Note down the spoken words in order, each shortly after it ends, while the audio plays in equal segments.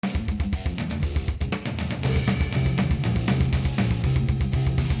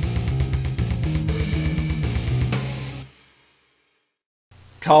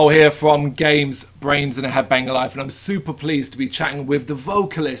Carl here from Games, Brains and a Headbanger Life, and I'm super pleased to be chatting with the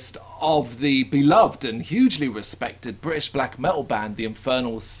vocalist of the beloved and hugely respected British black metal band, the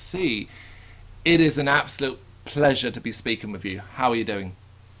Infernal. It is an absolute pleasure to be speaking with you. How are you doing?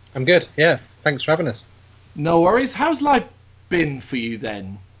 I'm good, yeah. Thanks for having us. No worries. How's life been for you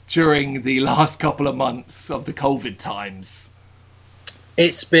then, during the last couple of months of the COVID times?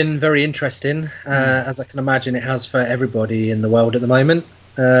 It's been very interesting, as I can imagine it has for everybody in the world at the moment.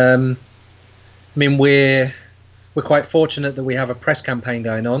 I mean, we're quite fortunate that we have a press campaign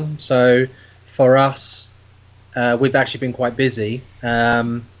going on. So for us, we've actually been quite busy,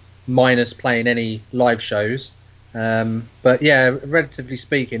 minus playing any live shows. But yeah, relatively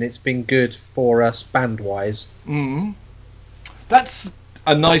speaking, it's been good for us band-wise. That's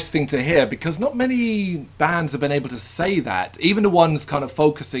a nice thing to hear, because not many bands have been able to say that. Even the ones kind of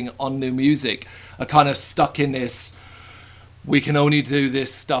focusing on new music are kind of stuck in this, we can only do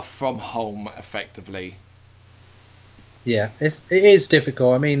this stuff from home effectively. Yeah, it is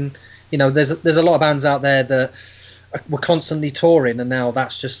difficult. I mean, you know, there's a lot of bands out there that were constantly touring, and now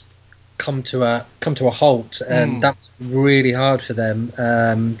that's just come to a halt, and that's really hard for them.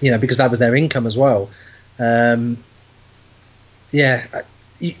 You know, because that was their income as well. Yeah,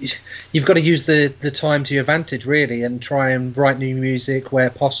 you've got to use the time to your advantage, really, and try and write new music where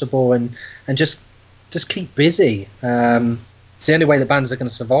possible, and just keep busy. It's the only way the bands are going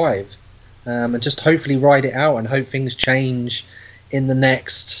to survive, and just hopefully ride it out and hope things change in the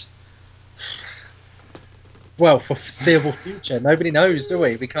next, well, for foreseeable future. Nobody knows, do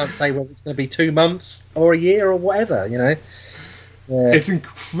we? We can't say whether it's going to be 2 months or a year or whatever, you know. Yeah. It's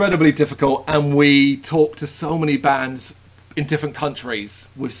incredibly difficult, and we talk to so many bands in different countries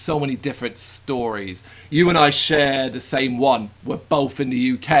with so many different stories. You and I share the same one. We're both in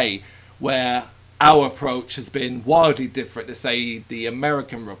the UK, where our approach has been wildly different to, say, the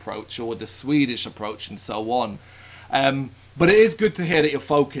American approach or the Swedish approach and so on. But it is good to hear that your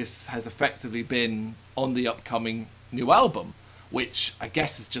focus has effectively been on the upcoming new album, which I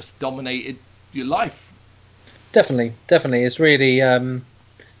guess has just dominated your life. Definitely. It's really, you know,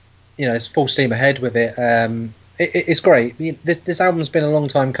 it's full steam ahead with it. It's great. This album's been a long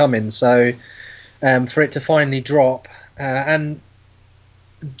time coming, so for it to finally drop, and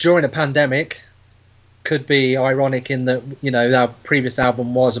during a pandemic, could be ironic in that, you know, our previous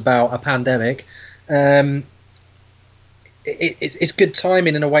album was about a pandemic. It's good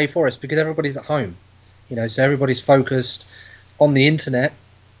timing in a way for us, because everybody's at home, you know, so everybody's focused on the internet,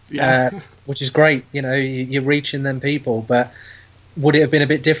 which is great. You know, you're reaching them people, but would it have been a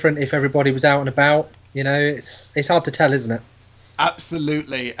bit different if everybody was out and about? You know, it's hard to tell, isn't it?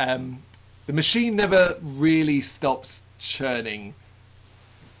 Absolutely. The machine never really stops churning,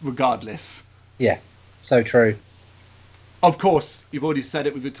 regardless. Yeah, so true. Of course, you've already said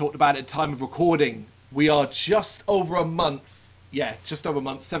it. We've talked about it at time of recording. We are just over a month. Yeah, just over a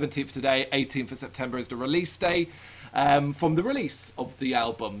month. 17th today, 18th of September is the release day from the release of the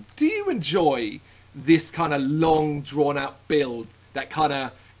album. Do you enjoy this kind of long, drawn-out build that kind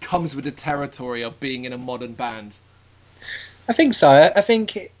of comes with the territory of being in a modern band? I think so. I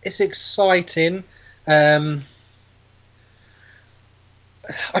think it's exciting. I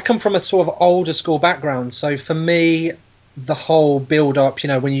come from a sort of older school background, so for me, the whole build up, you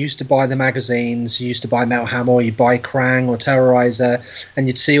know, when you used to buy the magazines, you used to buy Metal Hammer, or you'd buy Krang or Terrorizer, and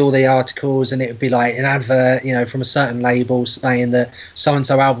you'd see all the articles, and it would be like an advert, you know, from a certain label saying that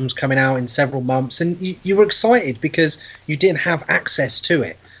so-and-so album's coming out in several months, and you were excited because you didn't have access to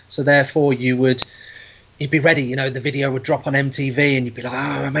it. So therefore you'd be ready, you know, the video would drop on MTV and you'd be like,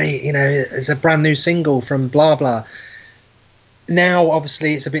 oh, mate, you know, it's a brand new single from blah, blah. Now,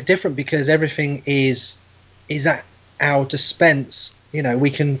 obviously, it's a bit different because everything is at our dispense. You know, we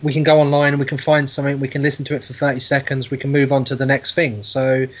can go online and we can find something, we can listen to it for 30 seconds, we can move on to the next thing.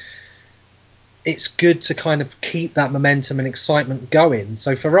 So it's good to kind of keep that momentum and excitement going.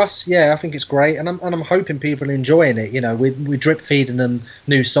 So for us, yeah, I think it's great, and I'm hoping people are enjoying it. You know, we drip feeding them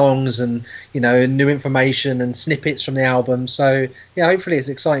new songs and, you know, new information and snippets from the album. So yeah, hopefully it's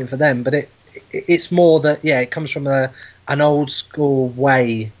exciting for them. But it's more that, yeah, it comes from an old school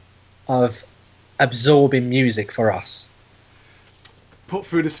way of absorbing music for us. Put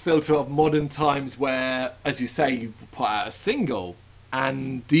through this filter of modern times where, as you say, you put out a single.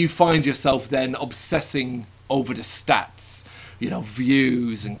 And do you find yourself then obsessing over the stats, you know,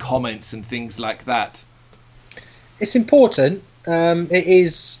 views and comments and things like that? It's important. It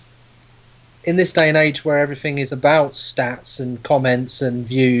is in this day and age where everything is about stats and comments and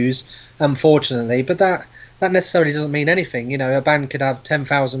views, unfortunately. But that necessarily doesn't mean anything. You know, a band could have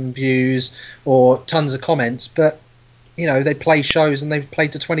 10,000 views or tons of comments, but they play shows and they've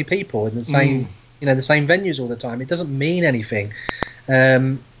played to 20 people in the same the same venues all the time. It doesn't mean anything,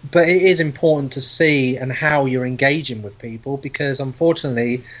 but it is important to see and how you're engaging with people, because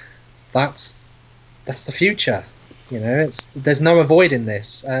unfortunately that's the future. There's no avoiding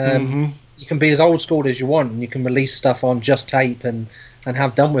this. You can be as old school as you want, and you can release stuff on just tape and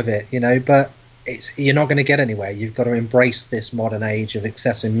have done with it, but you're not going to get anywhere. You've got to embrace this modern age of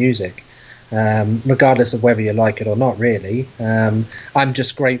accessible music, regardless of whether you like it or not, really. I'm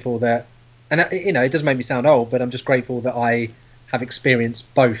just grateful that, and it doesn't make me sound old, but I'm just grateful that I have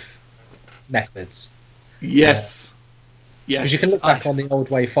experienced both methods. Yes. Yes. Because you can look back on the old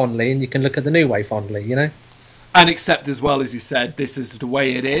way fondly, and you can look at the new way fondly, And accept as well, as you said, this is the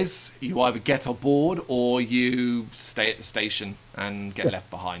way it is. You either get on board or you stay at the station and get left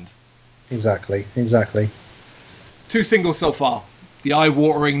behind. Exactly. 2 singles so far. The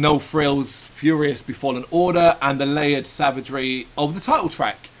eye-watering No Frills, Furious Befallen Order, and the layered savagery of the title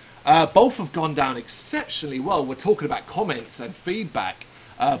track. Both have gone down exceptionally well. We're talking about comments and feedback.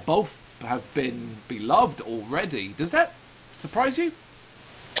 Both have been beloved already. Does that surprise you?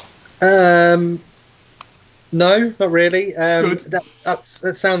 No, not really. Good. That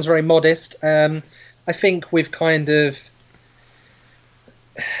sounds very modest. I think we've kind of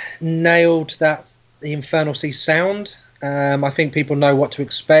nailed the Infernal Sea sound. I think people know what to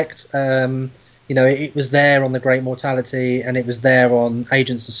expect. It was there on The Great Mortality, and it was there on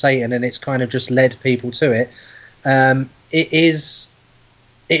Agents of Satan, and it's kind of just led people to it. It is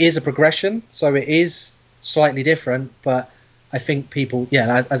a progression, so it is slightly different, but I think people,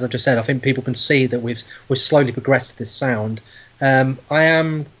 as I've just said, I think people can see that we've slowly progressed this sound. I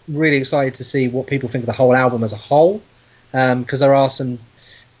am really excited to see what people think of the whole album as a whole, because there are some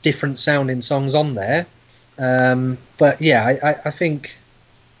different sounding songs on there. But yeah, I think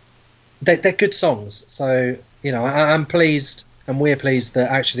they're good songs. So, I'm pleased, and we're pleased that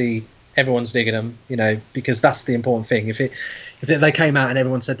actually everyone's digging them, because that's the important thing. If they came out and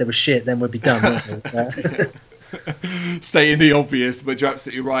everyone said they were shit, then we'd be done, wouldn't we? Stating the obvious, but you're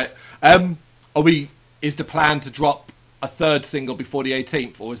absolutely right. Is the plan to drop a third single before the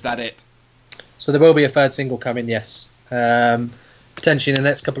 18th, or is that it? So there will be a third single coming, yes. Potentially in the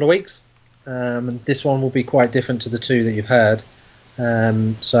next couple of weeks. And this one will be quite different to the 2 that you've heard.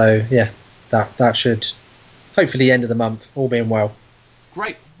 So yeah, that should hopefully end of the month, all being well.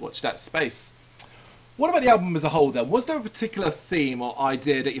 Great, watch that space. What about the album as a whole then? Was there a particular theme or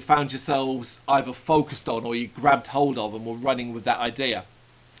idea that you found yourselves either focused on or you grabbed hold of and were running with that idea?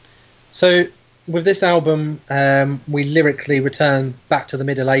 So with this album, we lyrically return back to the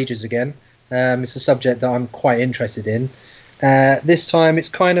Middle Ages again. It's a subject that I'm quite interested in. This time it's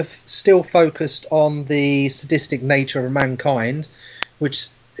kind of still focused on the sadistic nature of mankind, which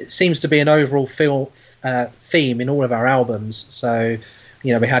seems to be an overall theme in all of our albums. So, we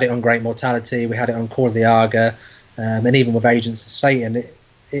had it on Great Mortality, we had it on Call of the Arga, and even with Agents of Satan.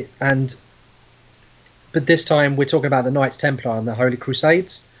 But this time we're talking about the Knights Templar and the Holy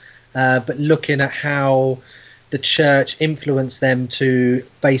Crusades, but looking at how the church influenced them to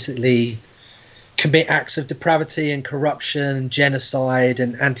basically commit acts of depravity and corruption and genocide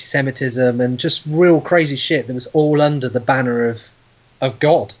and anti-Semitism and just real crazy shit that was all under the banner of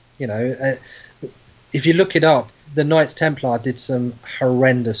God. If you look it up, the Knights Templar did some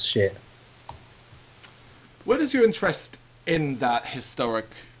horrendous shit. Where does your interest in that historic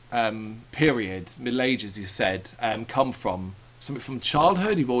period, Middle Ages, you said, come from? Something from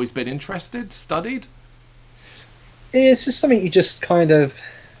childhood? You've always been interested, studied? It's just something you just kind of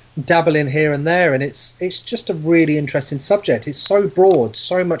dabble in here and there, and it's just a really interesting subject. It's so broad,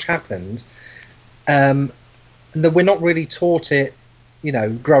 so much happened, that we're not really taught it,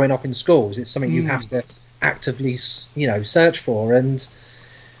 growing up in schools. It's something you have to actively, search for, and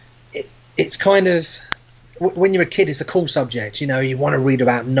it's kind of, when you're a kid, it's a cool subject. You want to read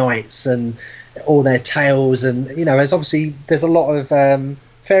about knights and all their tales, and there's a lot of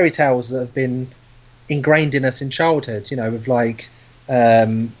fairy tales that have been ingrained in us in childhood. With like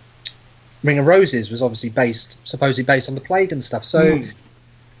Ring of Roses was obviously supposedly based on the plague and stuff. So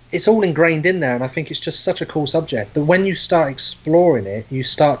it's all ingrained in there, and I think it's just such a cool subject that when you start exploring it, you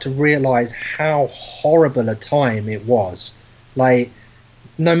start to realise how horrible a time it was. Like,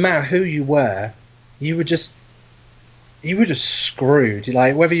 no matter who you were, you were just screwed.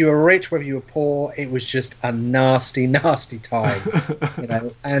 Like, whether you were rich, whether you were poor, it was just a nasty, nasty time.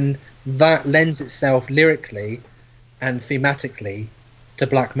 And that lends itself lyrically and thematically to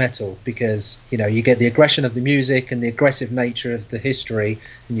black metal, because you get the aggression of the music and the aggressive nature of the history,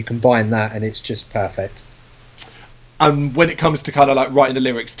 and you combine that, and it's just perfect. And when it comes to kind of like writing the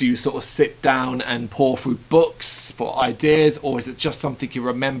lyrics, do you sort of sit down and pore through books for ideas, or is it just something you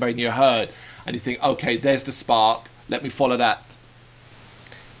remember in your head and you think, okay, there's the spark, let me follow that?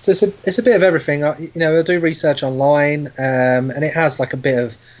 So it's a bit of everything. I do research online, and it has like a bit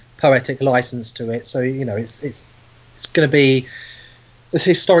of poetic license to it. So it's going to be as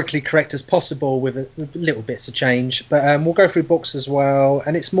historically correct as possible with little bits of change. But we'll go through books as well,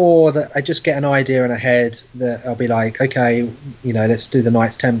 and it's more that I just get an idea in a head that I'll be like, okay, let's do the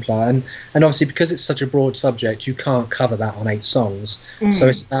Knights Templar, and obviously because it's such a broad subject, you can't cover that on 8 songs. So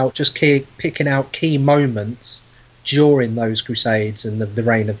it's about just picking out key moments during those crusades and the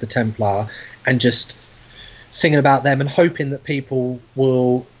reign of the Templar, and just singing about them and hoping that people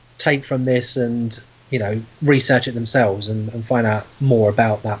will take from this and research it themselves and find out more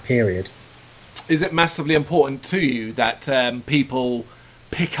about that period. Is it massively important to you that people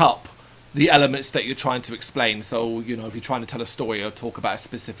pick up the elements that you're trying to explain? So if you're trying to tell a story or talk about a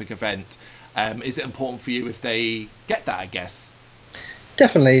specific event, is it important for you if they get that, I guess?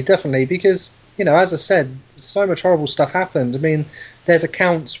 Definitely, because as I said, so much horrible stuff happened. I mean, there's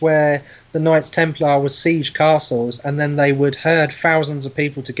accounts where the Knights Templar would siege castles and then they would herd thousands of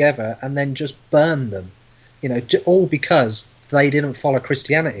people together and then just burn them, all because they didn't follow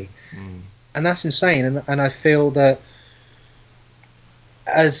Christianity. And that's insane. And I feel that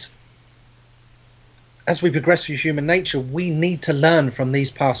as we progress through human nature, we need to learn from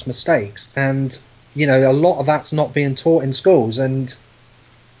these past mistakes. And, a lot of that's not being taught in schools. And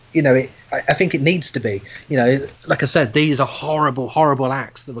I think it needs to be. Like I said, these are horrible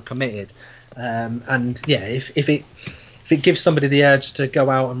acts that were committed, and yeah, if it gives somebody the urge to go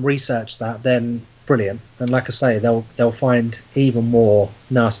out and research that, then brilliant. And like I say, they'll find even more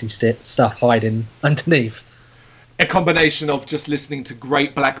nasty stuff hiding underneath. A combination of just listening to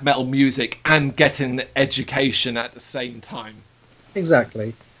great black metal music and getting education at the same time.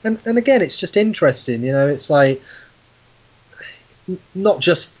 Exactly, and again, it's just interesting. It's like not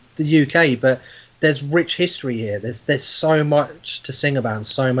just the UK, but there's rich history here. There's so much to sing about and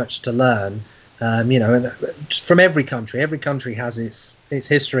so much to learn. And from every country has its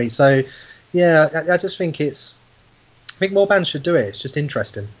history. So yeah, I just think I think more bands should do it. It's just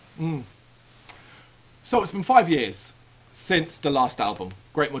interesting. So it's been 5 years since the last album,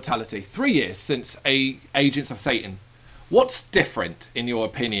 Great Mortality. 3 years since Agents of Satan. What's different, in your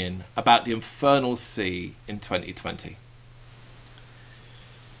opinion, about the Infernal Sea in 2020?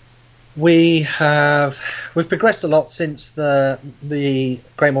 We've progressed a lot since the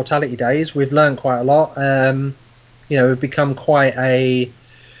Great Mortality days. We've learned quite a lot. We've become quite a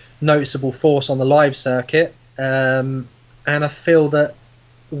noticeable force on the live circuit, and I feel that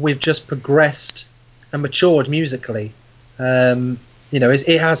we've just progressed and matured musically.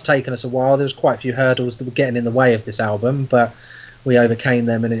 It has taken us a while. There's quite a few hurdles that were getting in the way of this album, but we overcame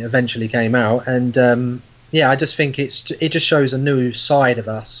them and it eventually came out. And I just think it just shows a new side of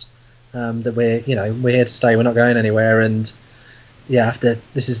us. That we're here to stay. We're not going anywhere. And yeah, after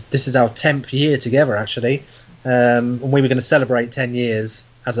this is our 10th year together actually. And we were going to celebrate 10 years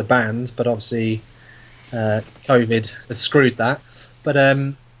as a band, but obviously COVID has screwed that. But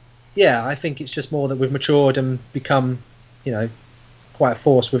I think it's just more that we've matured and become quite a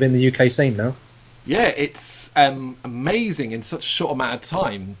force within the UK scene now. Yeah, it's amazing in such a short amount of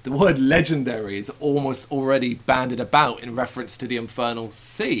time. The word legendary is almost already bandied about in reference to the Infernal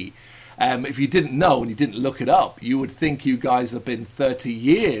Sea. If you didn't know and you didn't look it up, you would think you guys have been 30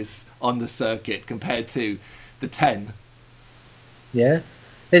 years on the circuit compared to the 10. Yeah,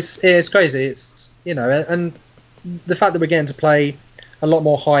 it's crazy. It's and the fact that we're getting to play a lot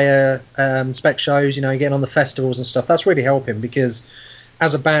more higher spec shows, getting on the festivals and stuff, that's really helping, because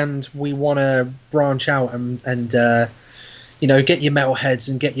as a band we want to branch out and get your metalheads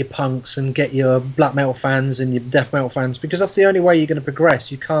and get your punks and get your black metal fans and your death metal fans, because that's the only way you're going to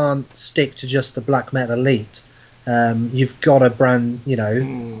progress. You can't stick to just the black metal elite. You've got to branch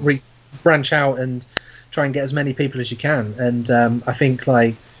out and try and get as many people as you can. And I think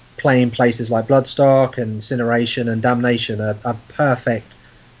like playing places like Bloodstock and Incineration and Damnation are perfect,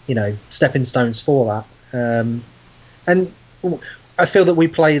 stepping stones for that. And I feel that we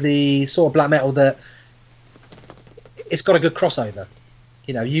play the sort of black metal that it's got a good crossover.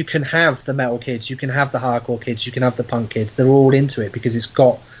 You can have the metal kids, you can have the hardcore kids, you can have the punk kids. They're all into it because it's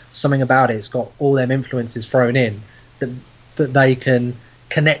got something about it. It's got all them influences thrown in that they can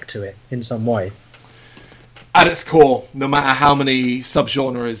connect to it in some way. At its core, no matter how many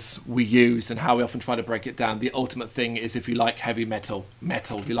subgenres we use and how we often try to break it down, the ultimate thing is if you like heavy metal,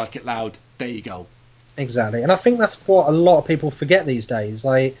 you like it loud, there you go. Exactly. And I think that's what a lot of people forget these days.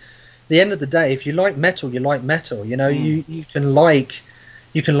 Like, the end of the day, if you like metal, you like metal. You know, you can like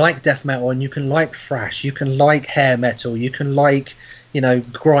death metal, and you can like thrash, you can like hair metal, you can like, you know,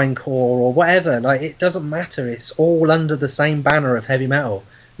 grindcore or whatever. Like, it doesn't matter. It's all under the same banner of heavy metal.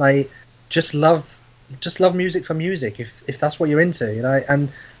 Like, just love music for music, if that's what you're into, you know. And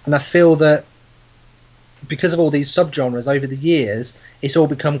I feel that because of all these subgenres over the years, it's all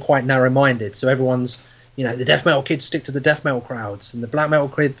become quite narrow-minded. So everyone's, you know, the death metal kids stick to the death metal crowds, and the black metal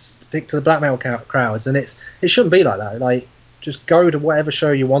kids stick to the black metal crowds, and it shouldn't be like that. Like, just go to whatever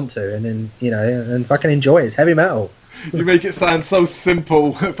show you want to, and then, you know, and fucking enjoy it. It's heavy metal. You make it sound so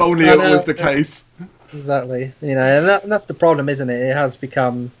simple. If only it was the case. Exactly. You know, and that's the problem, isn't it? It has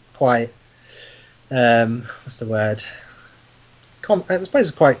become quite, what's the word? I suppose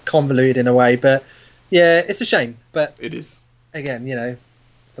it's quite convoluted in a way, but yeah, it's a shame. But it is. Again, you know,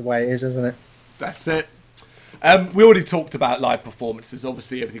 it's the way it is, isn't it? That's it. We already talked about live performances.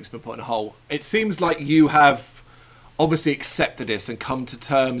 Obviously, everything's been put on hold. It seems like you have obviously accepted this and come to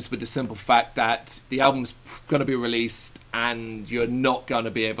terms with the simple fact that the album's going to be released and you're not going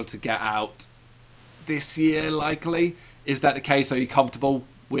to be able to get out this year, likely. Is that the case? Are you comfortable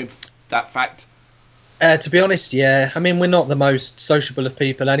with that fact? To be honest, yeah. I mean, we're not the most sociable of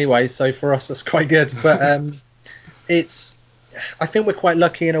people anyway, so for us that's quite good. But I think we're quite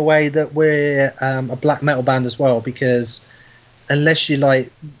lucky in a way that we're a black metal band as well, because unless you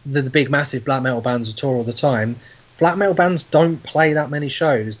like the big massive black metal bands that tour all the time, black metal bands don't play that many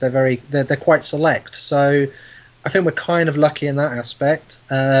shows. They're quite select. So I think we're kind of lucky in that aspect.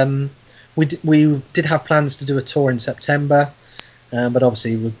 We did have plans to do a tour in September, but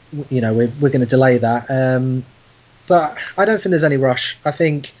obviously we're going to delay that. But I don't think there's any rush. I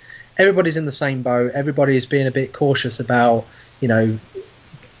think everybody's in the same boat. Everybody is being a bit cautious about, you know,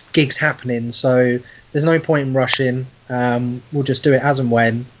 gigs happening. So there's no point in rushing. We'll just do it as and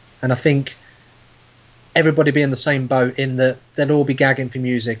when. And I think everybody be in the same boat in that they'll all be gagging for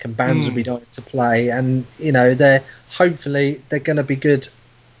music and bands will be dying to play. And, you know, they're going to be good,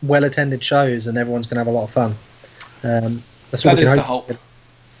 well-attended shows, and everyone's going to have a lot of fun. That's that is the hope.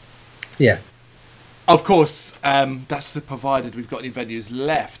 Yeah. Of course, that's provided we've got any venues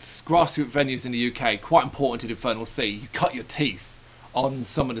left. Grassroots venues in the UK, quite important to the Infernal Sea. You cut your teeth on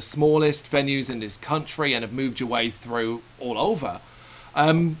some of the smallest venues in this country and have moved your way through all over.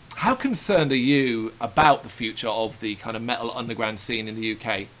 How concerned are you about the future of the kind of metal underground scene in the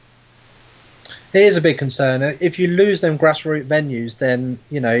UK? It is a big concern. If you lose them grassroots venues, then,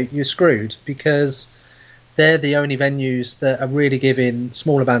 you know, you're screwed, because they're the only venues that are really giving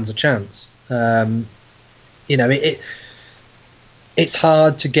smaller bands a chance. You know, it's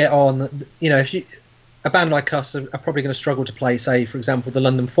hard to get on. You know, a band like us are probably going to struggle to play, say, for example, the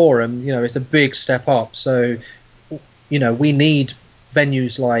London Forum. You know, it's a big step up. So, you know, we need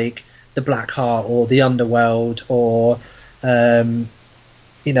venues like the Black Heart or the Underworld or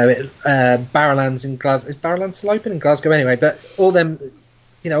Barrowlands in Glasgow. Is Barrowlands still open in Glasgow anyway? But all them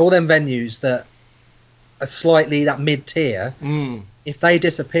venues that are slightly that mid-tier, if they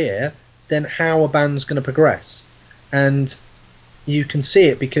disappear, then how are bands going to progress? And you can see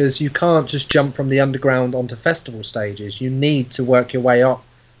it, because you can't just jump from the underground onto festival stages. You need to work your way up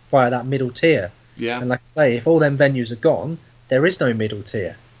via that middle tier. Yeah. And like I say, if all them venues are gone, there is no middle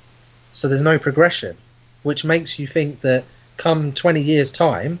tier. So there's no progression, which makes you think that come 20 years'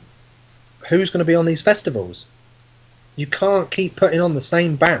 time, who's going to be on these festivals? You can't keep putting on the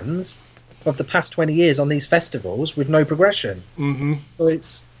same bands of the past 20 years on these festivals with no progression. Mm-hmm. So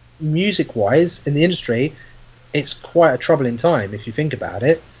it's, music-wise, in the industry, it's quite a troubling time if you think about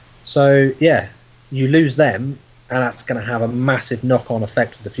it. So, yeah, you lose them, and that's going to have a massive knock-on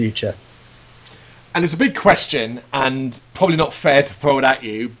effect for the future. And it's a big question, and probably not fair to throw it at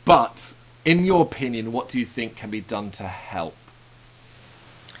you, but in your opinion, what do you think can be done to help?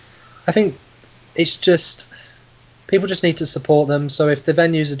 I think it's just, people just need to support them. So if the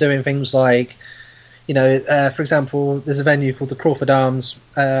venues are doing things like, you know, for example, there's a venue called the Crawford Arms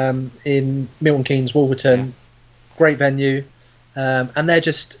in Milton Keynes, Wolverton. Yeah. Great venue. And they're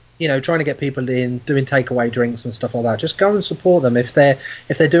just, you know, trying to get people in, doing takeaway drinks and stuff like that. Just go and support them. If they're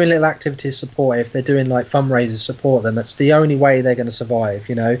doing little activities, support it. If they're doing like fundraisers, support them. That's the only way they're going to survive,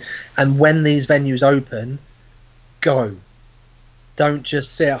 you know. And when these venues open, go. Don't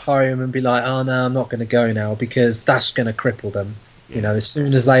just sit at home and be like, oh no, I'm not going to go now, because that's going to cripple them. Yeah. You know, as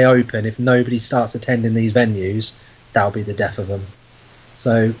soon as they open, if nobody starts attending these venues, that'll be the death of them.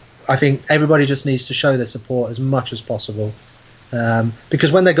 So I think everybody just needs to show their support as much as possible.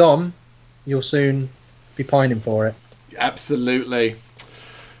 Because when they're gone, you'll soon be pining for it. Absolutely.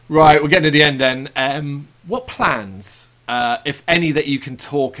 Right, we're getting to the end then. What plans if any, that you can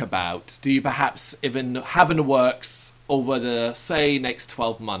talk about? Do you perhaps even have in the works over the, say, next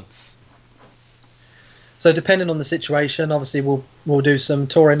 12 months? So depending on the situation, obviously we'll do some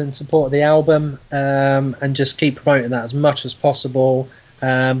touring and support of the album, and just keep promoting that as much as possible.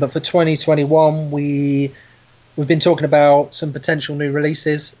 But for 2021, we've been talking about some potential new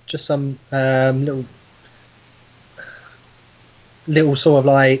releases, just some little sort of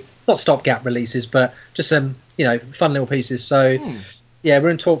like, not stopgap releases, but just some fun little pieces. So yeah,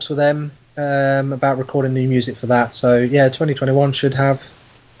 we're in talks with them about recording new music for that. So yeah, 2021 should have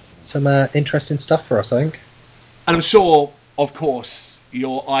some interesting stuff for us, I think. And I'm sure, of course,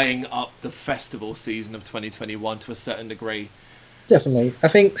 you're eyeing up the festival season of 2021 to a certain degree. Definitely. I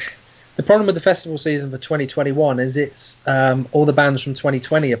think the problem with the festival season for 2021 is it's all the bands from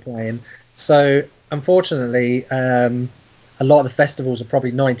 2020 are playing. So unfortunately, a lot of the festivals are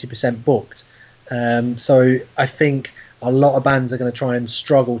probably 90% booked. So I think a lot of bands are going to try and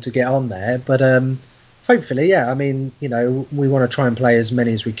struggle to get on there. But hopefully, yeah, I mean, we want to try and play as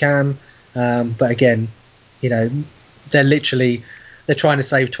many as we can. But again, they're trying to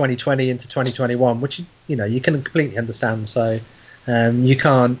save 2020 into 2021, which, you can completely understand. So you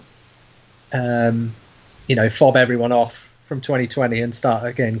can't, fob everyone off from 2020 and start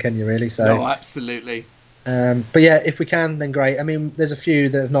again, can you really? So no, absolutely. But yeah, if we can, then great. I mean, there's a few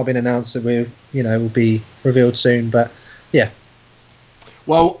that have not been announced that will be revealed soon. But yeah.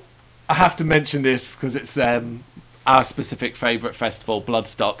 Well, I have to mention this because it's our specific favourite festival,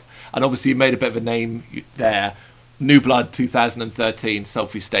 Bloodstock, and obviously you made a bit of a name there. New Blood 2013,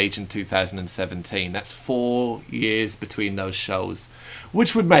 Sophie Stage in 2017. That's 4 years between those shows,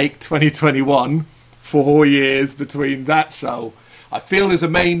 which would make 2021 4 years between that show. I feel there's a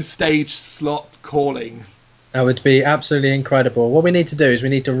main stage slot calling. That would be absolutely incredible. What we need to do is we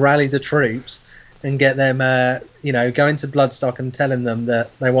need to rally the troops and get them, go into Bloodstock and telling them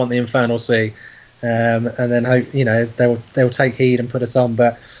that they want the Infernal Sea, and then hope they'll take heed and put us on.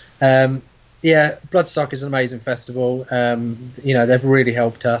 But yeah, Bloodstock is an amazing festival. They've really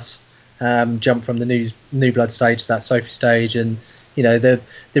helped us jump from the new Blood stage to that Sophie stage, and the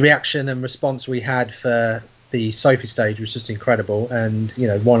reaction and response we had for the Sophie stage was just incredible, and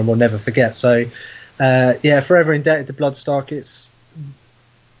one we'll never forget. So forever indebted to Bloodstock.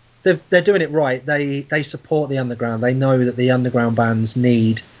 They're doing it right. They support the underground. They know that the underground bands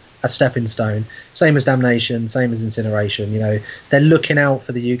need a stepping stone. Same as Damnation, same as Incineration. They're looking out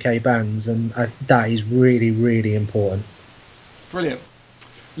for the UK bands, and that is really, really important. Brilliant.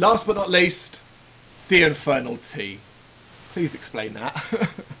 Last but not least, the Infernal Tea. Please explain that.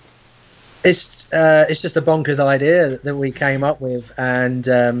 It's just a bonkers idea that we came up with,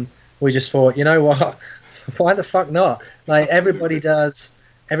 and we just thought, you know what? Why the fuck not? Like,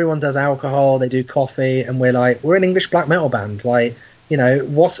 everyone does alcohol, they do coffee, and we're an English black metal band. Like,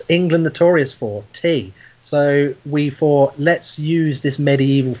 what's England notorious for? Tea. So we thought, let's use this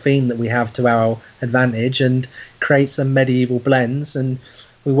medieval theme that we have to our advantage and create some medieval blends. And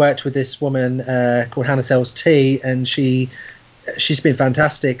we worked with this woman called Hannah Sells Tea, and she's been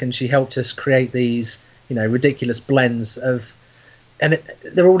fantastic, and she helped us create these ridiculous blends of, and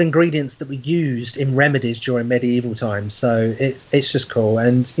they're all ingredients that we used in remedies during medieval times. So it's just cool,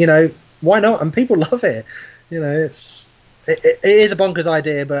 and why not? And people love it. It is a bonkers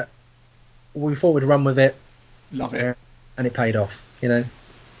idea, but we thought we'd run with it. Love it. And it paid off,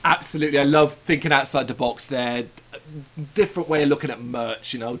 Absolutely. I love thinking outside the box there. Different way of looking at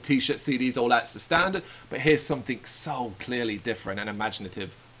merch, T-shirts, CDs, all that's the standard. But here's something so clearly different and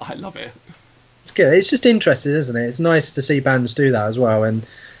imaginative. I love it. It's good. It's just interesting, isn't it? It's nice to see bands do that as well. And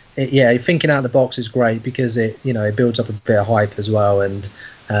thinking out of the box is great because it builds up a bit of hype as well. And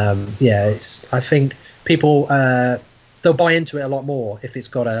I think people... they'll buy into it a lot more if it's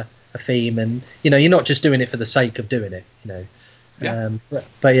got a theme, and you're not just doing it for the sake of doing it. Yeah.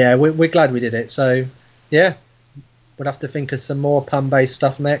 But yeah, we're glad we did it. So yeah, we'll have to think of some more pun-based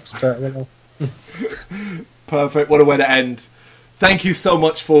stuff next. But Perfect. What a way to end. Thank you so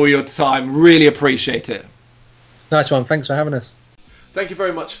much for your time. Really appreciate it. Nice one. Thanks for having us. Thank you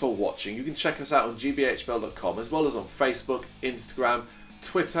very much for watching. You can check us out on gbhbl.com as well as on Facebook, Instagram,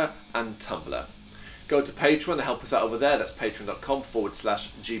 Twitter and Tumblr. Go to Patreon to help us out over there. That's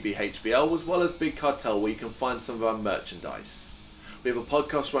patreon.com/GBHBL, as well as Big Cartel, where you can find some of our merchandise. We have a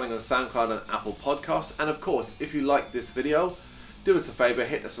podcast running on SoundCloud and Apple Podcasts. And of course, if you like this video, do us a favour,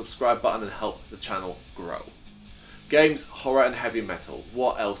 hit the subscribe button and help the channel grow. Games, horror and heavy metal.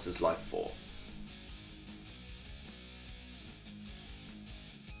 What else is life for?